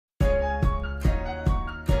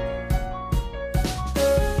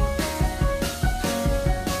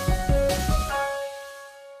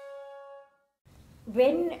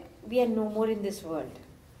When we are no more in this world,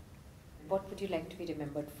 what would you like to be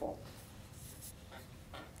remembered for?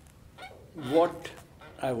 What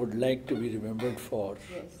I would like to be remembered for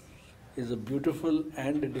Yes. is a beautiful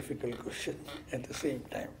and a difficult question at the same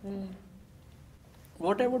time.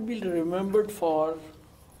 What I would be remembered for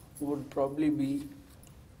would probably be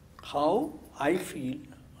how I feel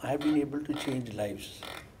I have been able to change lives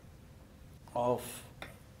of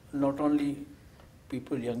not only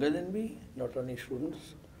people younger than me, not only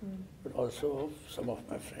students, but also of some of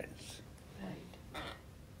my friends. Right.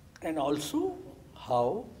 And also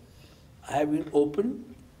how I have been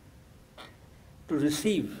open to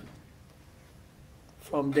receive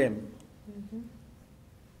from them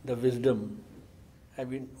the wisdom. I've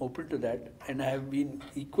been open to that, and I have been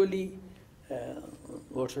equally,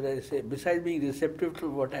 what should I say, besides being receptive to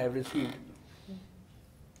what I have received,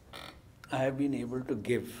 I have been able to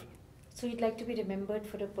give. So you'd like to be remembered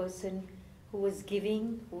for a person who was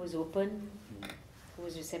giving, who was open, who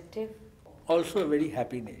was receptive, Also a very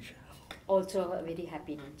happy nature. also a very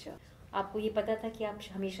happy nature. आपको ये पता था कि आप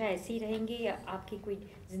हमेशा ऐसे ही रहेंगे या आपकी कोई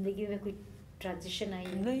जिंदगी में कोई ट्रांजिशन आई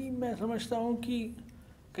है? नहीं, मैं समझता हूँ कि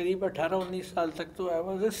करीब 18-19 साल तक तो I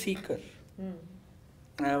was a seeker.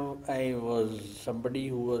 I was somebody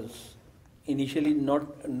who was initially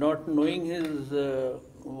not knowing his,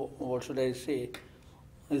 what should I say,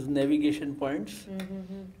 his navigation points,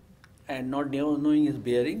 and not knowing his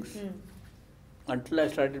bearings, until I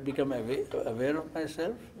started to become aware of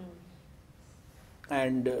myself.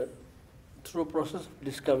 And through a process of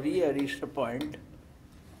discovery, I reached a point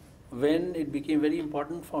when it became very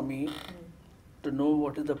important for me to know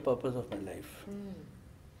what is the purpose of my life.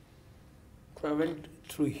 So I went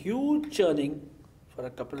through huge churning for a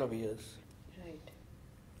couple of years. Right.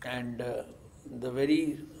 And the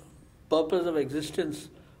very purpose of existence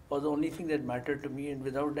was the only thing that mattered to me, and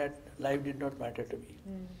without that, life did not matter to me.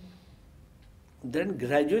 Then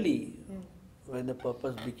gradually, when the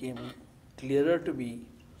purpose became clearer to me,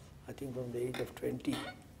 I think from the age of 20.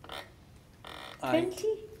 20?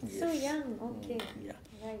 Yes. So young, okay. Yeah.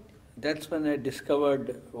 Right. That's when I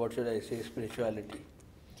discovered, what should I say, spirituality.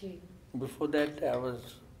 Gee. Before that, I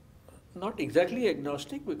was not exactly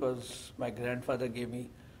agnostic, because my grandfather gave me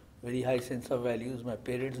very high sense of values, my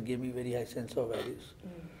parents gave me very high sense of values.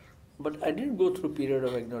 But I didn't go through a period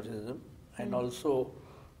of agnosticism, and also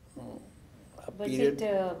a Was period...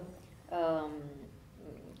 it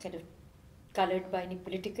kind of colored by any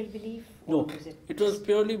political belief? No, Or was it was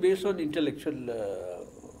purely based on intellectual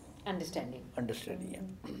understanding. understanding.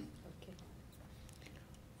 Yeah. Okay.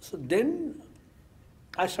 So then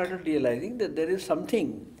I started realizing that there is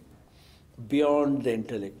something beyond the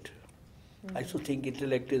intellect. I used to think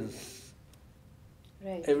intellect is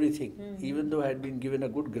Right. everything, even though I had been given a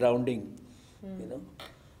good grounding, you know.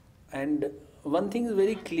 And one thing is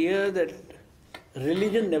very clear, that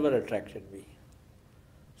religion never attracted me.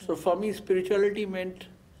 So for me, spirituality meant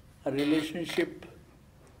a relationship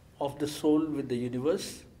of the soul with the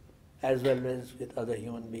universe, as well as with other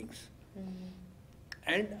human beings.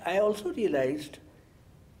 And I also realized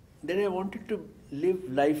that I wanted to live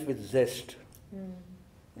life with zest,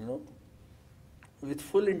 you know, with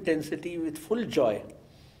full intensity, with full joy.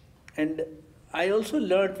 And I also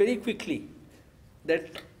learned very quickly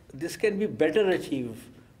that this can be better achieved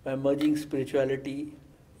by merging spirituality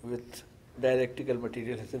with dialectical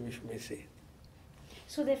materialism, if you may say.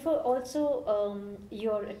 So therefore also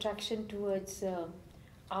your attraction towards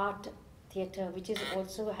art, theatre, which is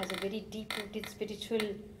also has a very deep-rooted spiritual...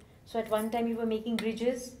 So at one time you were making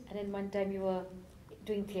bridges, and at one time you were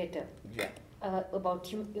doing theatre. Yeah. About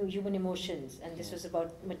human emotions, and this was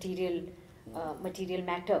about material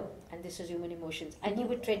matter, and this was human emotions, and you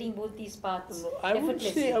were treading both these paths I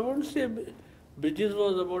effortlessly. wouldn't say Bridges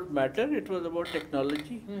was about matter, it was about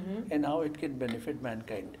technology and how it can benefit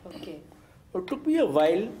mankind. Okay. It took me a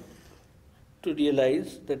while to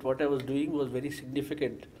realize that what I was doing was very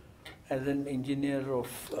significant as an engineer of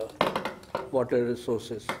water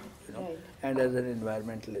resources, you know, Right. and as an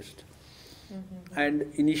environmentalist. And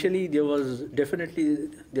initially there was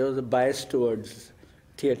a bias towards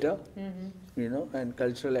theatre, you know, and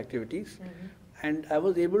cultural activities. And I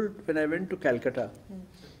was able, when I went to Calcutta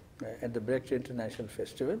at the Brecht International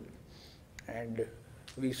Festival, and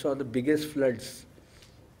we saw the biggest floods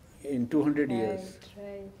in 200 years.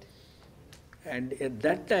 Right. And at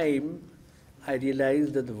that time, I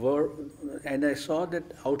realized that the world, and I saw that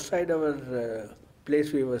outside our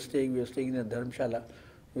place we were staying in a dharamshala,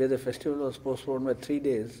 where the festival was postponed by 3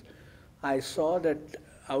 days. I saw that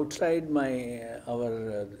outside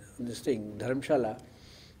our dharamshala,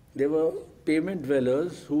 there were pavement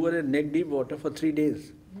dwellers who were in neck-deep water for 3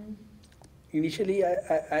 days. initially,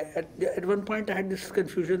 at one point I had this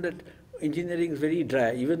confusion that engineering is very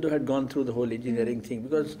dry, even though I had gone through the whole engineering thing.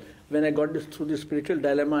 Because when I got through this spiritual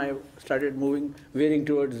dilemma, I started veering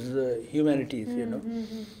towards humanities, you know.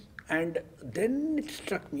 And then it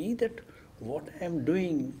struck me that what I am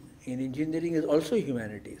doing in engineering is also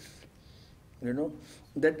humanities, you know,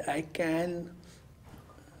 that I can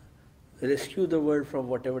rescue the world from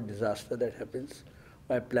whatever disaster that happens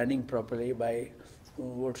by planning properly, by,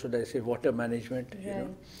 what should I say, water management, you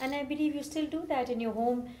know. And I believe you still do that in your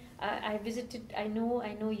home. I visited, I know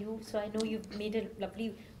you, so I know you've made a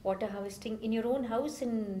lovely water harvesting in your own house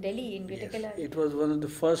in Delhi, in Greater Yes, Kalyan. it was one of the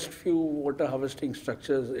first few water harvesting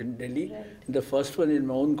structures in Delhi, Right. the first one in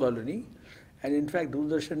my own colony. And in fact,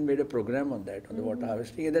 Doordarshan made a program on that, on the water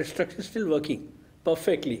harvesting, and that structure is still working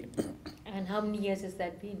perfectly. And how many years has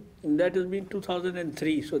that been? And that has been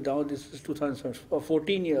 2003, so now this is 2007, for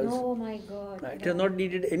 14 years. Oh my God. It has not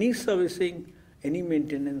needed any servicing, any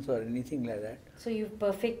maintenance or anything like that. So you've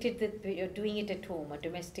perfected you're doing it at home, a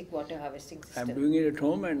domestic water harvesting system. I'm doing it at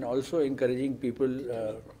home and also encouraging people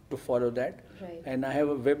to follow that. Right. And I have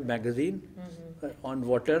a web magazine on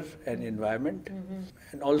water and environment,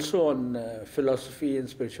 and also on philosophy and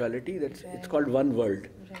spirituality. It's called One World,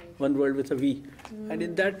 One World with a V. And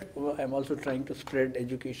in that, I'm also trying to spread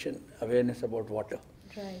education, awareness about water.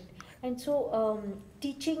 Right. And so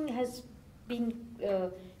teaching has been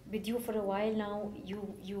with you for a while now.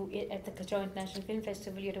 You at the Kachau International Film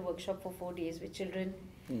Festival, you had a workshop for 4 days with children,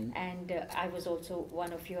 and I was also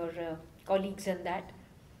one of your colleagues in that.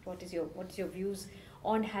 What is your views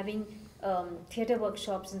on having theatre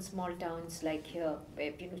workshops in small towns like here,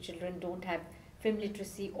 where children don't have film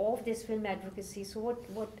literacy or there's film advocacy? So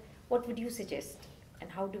what would you suggest,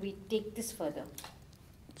 and how do we take this further?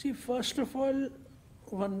 See, first of all,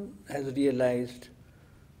 one has realized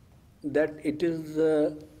that it is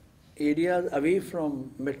areas away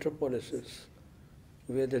from metropolises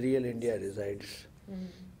where the real India resides.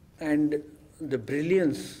 And the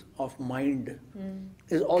brilliance of mind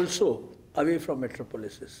is also away from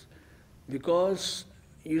metropolises. Because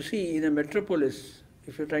you see, in a metropolis,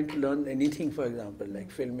 if you're trying to learn anything, for example,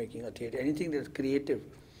 like filmmaking or theatre, anything that's creative,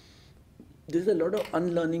 there's a lot of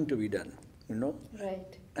unlearning to be done, you know.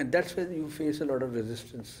 Right. And that's when you face a lot of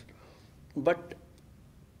resistance. But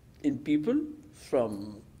in people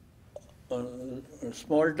from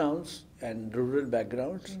small towns and rural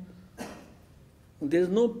backgrounds, there's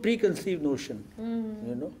no preconceived notion,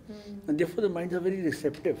 you know. And therefore the minds are very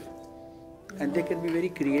receptive. And they can be very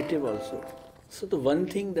creative also. So the one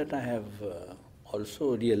thing that I have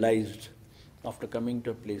also realized after coming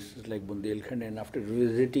to places like Bundelkhand and after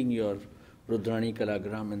visiting your Rudrani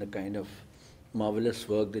Kalagram and the kind of marvelous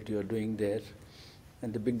work that you are doing there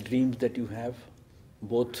and the big dreams that you have,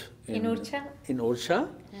 both in Orcha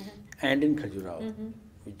and in Khajuraho,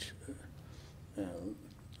 which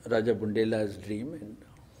Raja Bundela's dream, and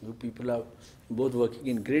you people are both working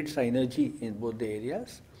in great synergy in both the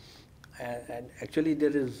areas. And actually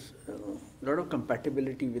there is a lot of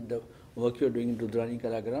compatibility with the work you're doing in Rudrani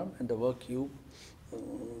Kalagram and the work you,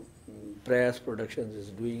 Prayas Productions, is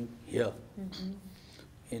doing here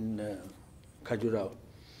in Khajuraho.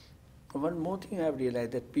 One more thing I have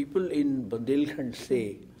realized, that people in Bundelkhand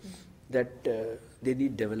say that they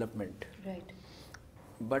need development. Right.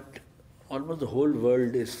 But almost the whole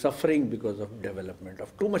world is suffering because of development,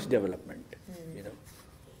 of too much development, you know,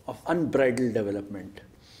 of unbridled development.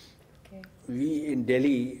 Okay. We in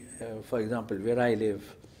Delhi, for example, where I live,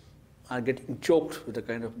 are getting choked with the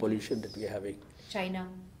kind of pollution that we are having.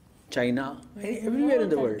 China, everywhere in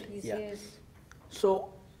the world. Countries, Yeah. yes.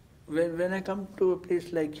 So when I come to a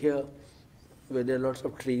place like here, where there are lots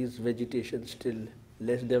of trees, vegetation still,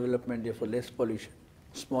 less development, therefore less pollution,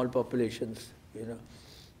 small populations, you know,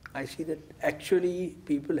 I see that actually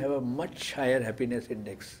people have a much higher happiness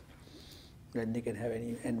index than they can have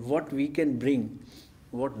any. And what we can bring,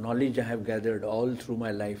 what knowledge I have gathered all through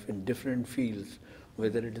my life in different fields,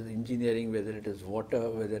 whether it is engineering, whether it is water,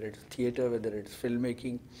 whether it's theatre, whether it's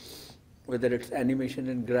filmmaking, whether it's animation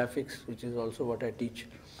and graphics, which is also what I teach.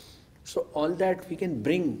 So all that we can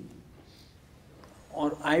bring,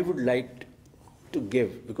 or I would like to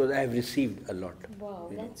give, because I have received a lot. Wow,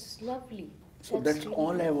 that's lovely. So that's really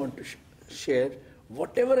all I want to share.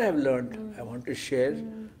 Whatever I have learned, I want to share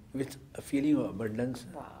with a feeling of abundance.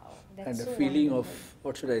 Wow, and that's a so feeling wonderful. of,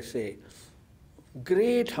 what should I say,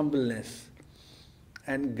 great humbleness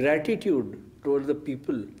and gratitude towards the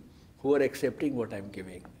people who are accepting what I'm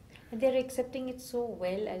giving. And they're accepting it so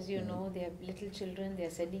well, as you know. They have little children, they're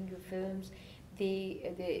sending you films,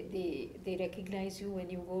 they recognize you when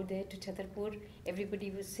you go there to Chhatarpur.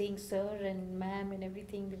 Everybody was saying sir and ma'am and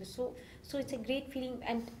everything. They were so it's a great feeling.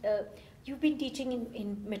 And you've been teaching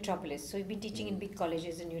in Metropolis, so you've been teaching in big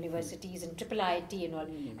colleges and universities and triple IIT and all.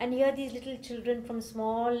 And here these little children from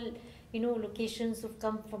small, locations who've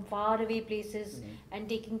come from far away places and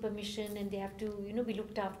taking permission, and they have to, be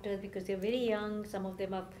looked after because they're very young. Some of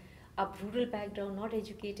them are rural background, not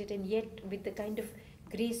educated, and yet with the kind of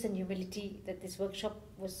grace and humility that this workshop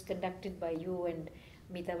was conducted by you and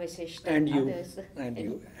Meeta Vaisheshta and others.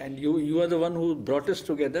 And you are the one who brought us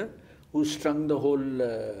together, who strung the whole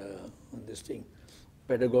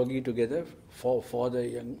pedagogy together for the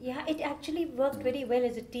young. Yeah, it actually worked very well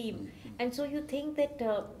as a team. And so you think that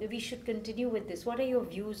we should continue with this. What are your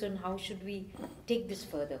views on how should we take this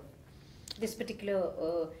further, this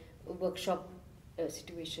particular workshop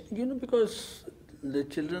situation? Because the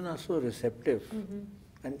children are so receptive,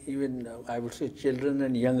 and even I would say children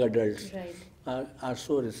and young adults are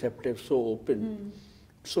so receptive, so open,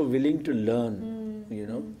 so willing to learn,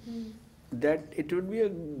 that it would be a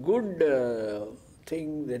good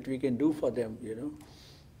thing that we can do for them,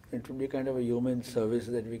 It would be kind of a human service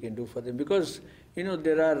that we can do for them. Because,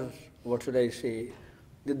 there are,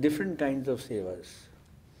 the different kinds of sevas.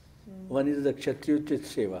 One is the Kshatriyuchit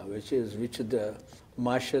seva, which the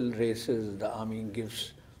martial races, the army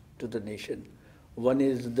gives to the nation. One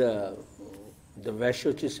is the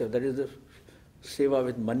Vaishyochit seva, that is the seva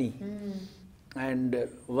with money. And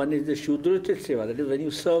one is the Shudrochit seva, that is when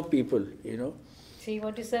you serve people, So you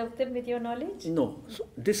want to serve them with your knowledge? No. So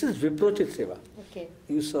this is Viprochit seva. Okay.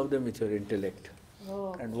 You serve them with your intellect.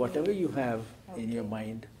 Okay. And whatever you have in your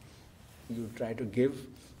mind, you try to give.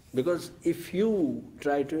 Because if you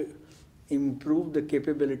try to improve the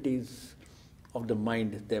capabilities of the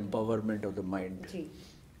mind, the empowerment of the mind,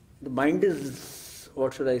 the mind is,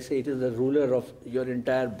 it is the ruler of your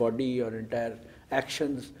entire body, your entire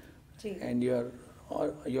actions, and your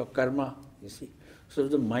karma, you see. So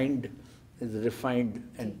the mind is refined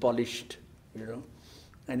and polished,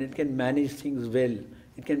 and it can manage things well.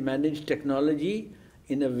 It can manage technology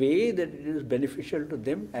in a way that it is beneficial to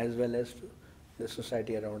them as well as to the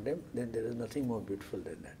society around them. Then there is nothing more beautiful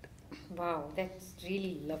than that. Wow, that's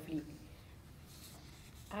really lovely.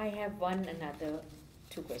 I have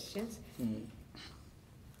two questions.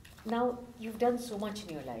 Now, you've done so much in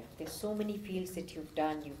your life. There's so many fields that you've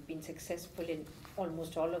done. You've been successful in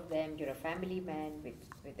almost all of them. You're a family man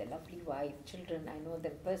with a lovely wife, children. I know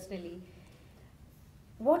them personally.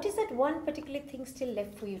 What is that one particular thing still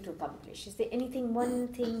left for you to accomplish? Is there one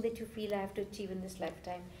thing that you feel I have to achieve in this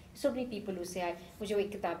lifetime? So many people who say, मुझे वो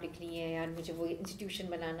एक किताब लिखनी है यार, मुझे वो institution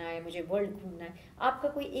बनाना है, मुझे world घूमना है. आपका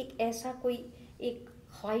कोई एक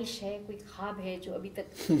ख्वाहिश है, कोई ख्वाब है जो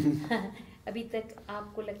अभी तक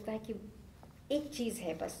आपको लगता है कि एक चीज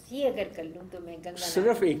है, बस ये अगर कर लूं तो मैं गंगा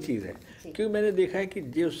सिर्फ एक चीज है, क्योंकि मैंने देखा है कि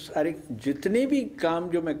जितने भी काम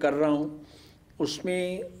जो मैं कर रहा हूँ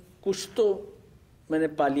उसमें कुछ तो मैंने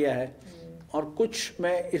पा लिया है और कुछ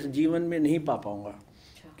मैं इस जीवन में नहीं पा पाऊंगा,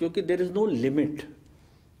 क्योंकि there is no limit,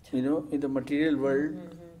 in the material world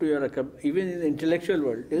to your, even in the intellectual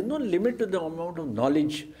world, there is no limit to the amount of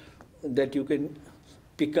knowledge that you can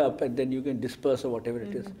pick up and then you can disperse or whatever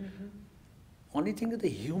it is. Only thing is the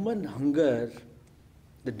human hunger,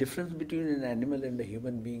 the difference between an animal and a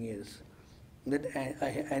human being is that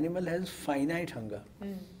an animal has finite hunger.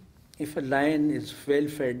 If a lion is well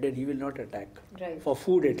fed, then he will not attack, for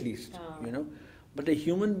food at least, But a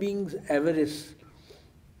human being's avarice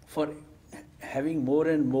for having more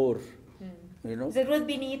and more, जरूरत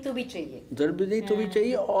भी नहीं तो भी चाहिए, जरूरत भी नहीं तो भी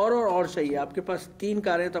चाहिए और चाहिए. आपके पास 3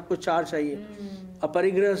 कारें तो आपको 4 चाहिए. A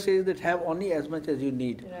parigraha says that have only as much as you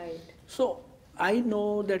need. So I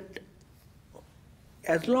know that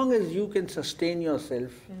as long as you can sustain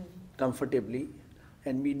yourself comfortably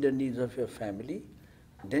and meet the needs of your family,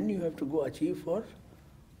 then you have to go achieve for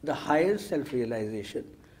the higher self-realization.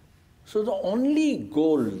 So the only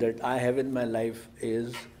goal that I have in my life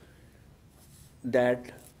is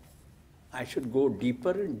that I should go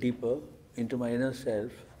deeper and deeper into my inner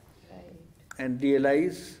self and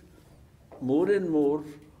realize more and more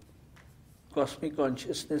cosmic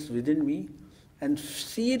consciousness within me and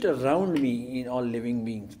see it around me in all living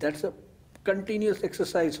beings. That's a continuous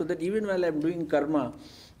exercise, so that even while I'm doing karma,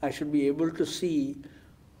 I should be able to see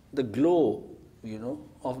the glow,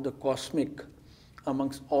 of the cosmic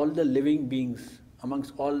amongst all the living beings,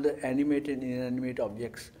 amongst all the animate and inanimate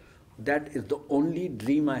objects. That is the only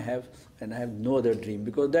dream I have, and I have no other dream,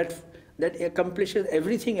 because that accomplishes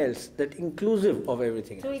everything else, that inclusive of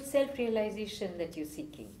everything else. So it's self-realization that you're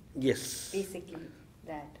seeking. Yes. Basically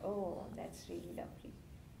that. Oh, that's really lovely.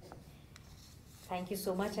 Thank you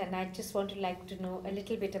so much, and I just want to like to know a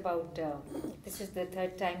little bit about. This is the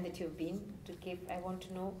third time that you've been to KIFF. I want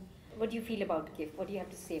to know what do you feel about KIFF. What do you have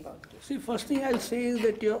to say about KIFF? See, first thing I'll say is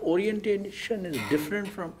that your orientation is different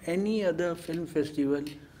from any other film festival,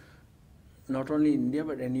 not only in India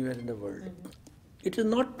but anywhere in the world. It is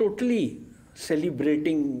not totally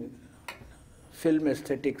celebrating film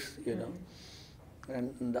aesthetics, you know,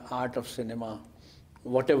 and the art of cinema,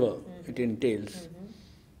 whatever it entails.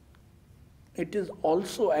 It is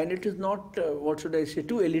also, and it is not, what should I say,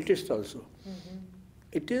 too elitist also.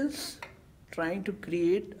 It is trying to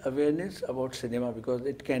create awareness about cinema because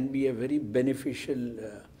it can be a very beneficial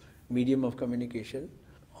medium of communication,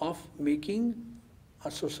 of making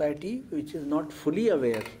a society which is not fully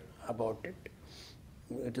aware about it.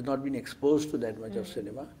 It has not been exposed to that much of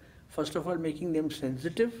cinema. First of all, making them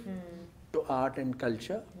sensitive to art and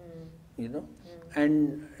culture, you know,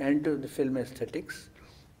 and to the film aesthetics,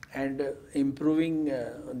 and improving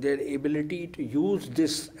their ability to use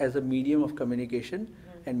this as a medium of communication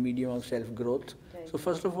and medium of self-growth. Right. So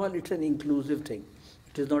first of all, it's an inclusive thing.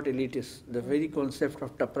 It is not elitist. The very concept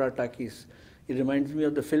of tapra takis, it reminds me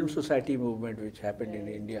of the film society movement which happened in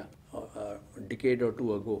India a decade or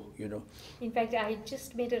two ago, you know. In fact, I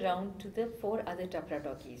just made a round to the 4 other tapra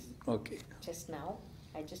talkies. Okay. Just now,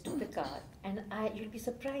 I just took the car, and you'll be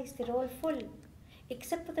surprised, they're all full.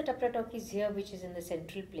 Except for the tapra talkies here, which is in the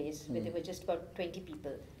central place, where there were just about 20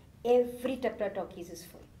 people. Every tapra talkies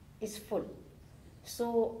is full.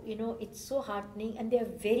 So, you know, it's so heartening, and they're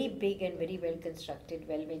very big and very well constructed,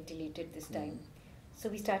 well ventilated this time. So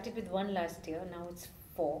we started with 1 last year, now it's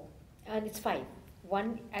 4, and it's 5.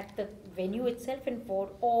 1 at the venue itself and 4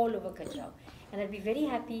 all over Khajuraho. And I'll be very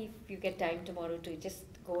happy if you get time tomorrow to just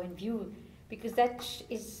go and view, because that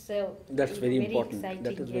is that's very important. Exciting,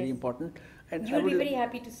 That is very important. And you'll be very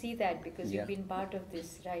happy to see that because you've been part of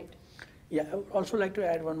this, right? Yeah, I would also like to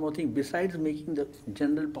add one more thing. Besides making the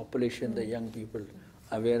general population, the young people,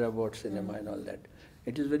 aware about cinema and all that,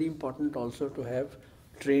 it is very important also to have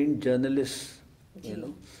trained journalists, you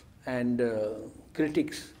know, and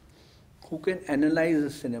critics who can analyze the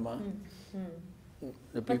cinema.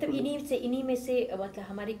 मतलब इन्हीं में से मतलब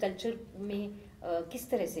हमारे culture में किस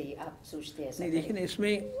तरह से आप सोचते हैं? नहीं, देखिए ना,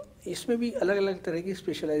 इसमें भी अलग अलग तरह की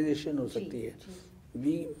स्पेशलाइजेशन हो सकती है.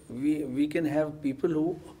 We can have people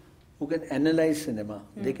who can analyze cinema.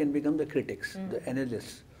 They can become the critics, the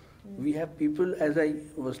analysts. We have people, as I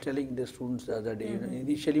was telling the students the other day, you know,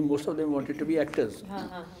 initially most of them wanted to be actors.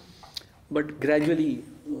 But gradually,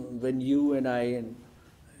 when you and I and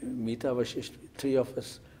Meeta Vashisht, 3 of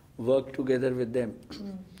us, worked together with them,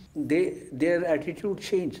 their attitude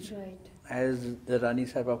changed. Right. As the Rani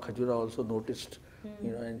Sahib of Khajuraho also noticed,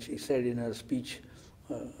 you know, and she said in her speech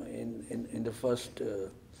in the first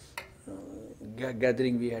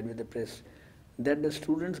gathering we had with the press, that the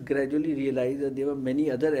students gradually realized that there were many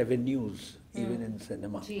other avenues even in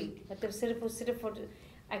cinema. मतलब सिर्फ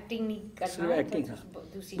acting नहीं करना, सिर्फ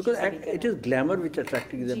acting, because it is glamour which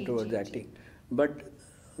attracting them towards acting, but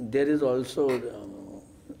there is also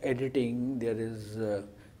editing, there is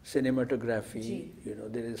cinematography, you know,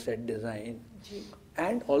 there is set design,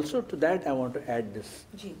 and also to that I want to add this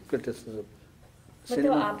criticism.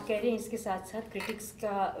 मतलब आप कह रहे हैं इसके साथ साथ critics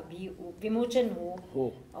का भी विमोचन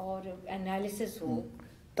हो और analysis हो,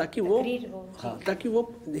 ताकि वो हाँ, ताकि वो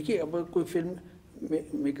देखिए, अब कोई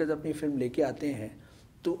फिल्म मेकर्स अपनी फिल्म लेके आते हैं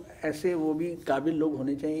तो ऐसे वो भी काबिल लोग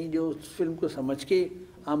होने चाहिए जो उस फिल्म को समझ के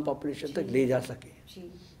आम पॉपुलेशन तक ले जा सके.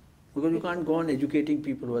 Because you can't go on educating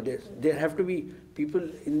people who are there. There have to be people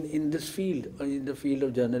in this field, or in the field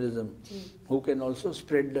of journalism, who can also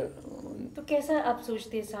spread. तो कैसा आप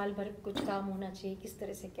सोचते हैं साल भर कुछ काम होना चाहिए, किस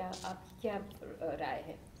तरह से, क्या आपकी क्या राय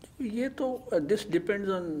है? ये तो this depends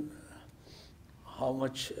on how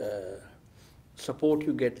much support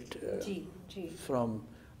you get from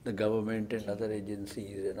the government and other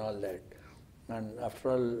agencies and all that. And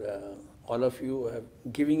after all of you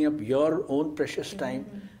have giving up your own precious time,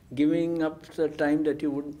 giving up the time that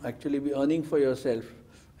you would actually be earning for yourself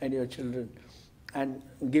and your children, and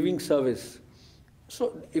giving service.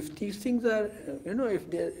 So if these things are, you know, if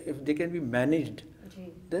they can be managed,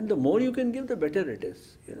 then the more you can give, the better it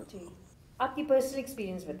is, you know. आपकी personal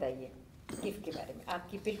experience बताइए किफ के बारे में,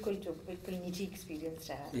 आपकी बिल्कुल निजी experience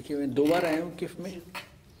रहा है. देखिए, मैं 2 बार आया हूँ किफ में.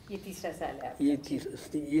 ये तीसरा साल है आपका?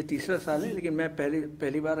 ये तीसरा साल है, लेकिन मैं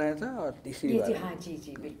पहली बार आया था और तीसरी बार. हाँ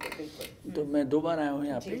जी बिल्कुल. तो मैं 2 बार आया हूँ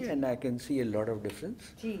यहाँ पे, and I can see a lot of difference.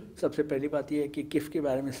 सबसे पहली बात ये है कि किफ के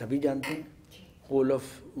बारे में सभी जानते हैं. Whole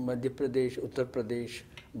of Madhya Pradesh, Uttar Pradesh,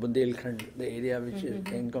 Bundelkhand, the area which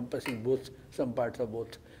is encompassing both, some parts of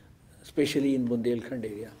both, specially in Bundelkhand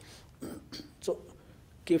area. So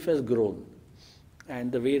KIFF has grown,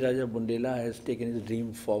 and the way Raja Bundela has taken his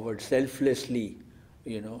dream forward selflessly,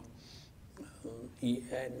 you know,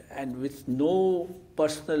 and with no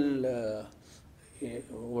personal,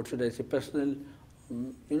 what should I say, personal,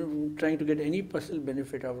 trying to get any personal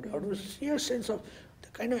benefit out of a sheer sense of the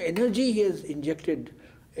kind of energy he has injected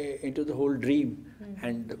into the whole dream,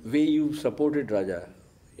 and the way you supported Raja,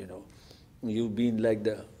 you know, you've been like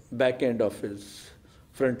the back end of his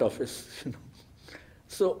front office, you know.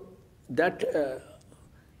 So that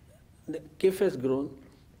the KIFF has grown.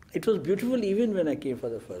 It was beautiful even when I came for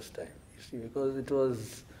the first time, you see, because it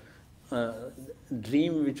was a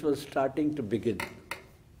dream which was starting to begin,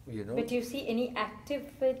 you know. But do you see any active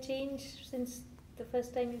change since the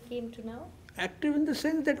first time you came to now? Active in the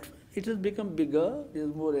sense that it has become bigger,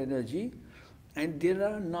 there's more energy, and there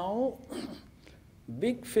are now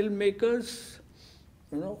big filmmakers,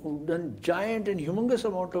 you know, who've done giant and humongous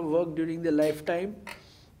amount of work during their lifetime,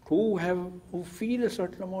 who feel a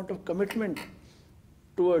certain amount of commitment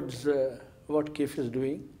towards what KIFF is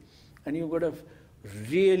doing, and you've got a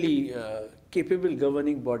really capable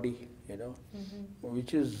governing body, you know,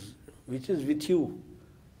 which is with you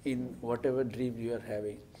in whatever dreams you are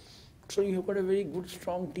having. So you've got a very good,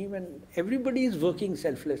 strong team, and everybody is working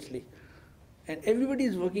selflessly. And everybody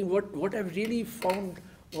is working. What I've really found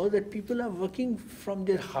was that people are working from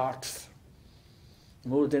their hearts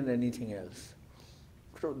more than anything else.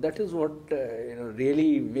 So that is what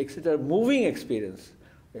really makes it a moving experience,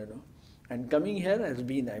 you know. And coming here has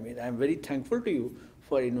been, I mean, I'm very thankful to you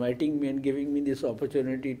for inviting me and giving me this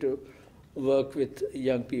opportunity to work with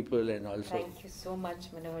young people and also. Thank you so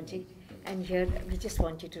much, Manoharji. And here we just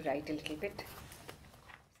want you to write a little bit.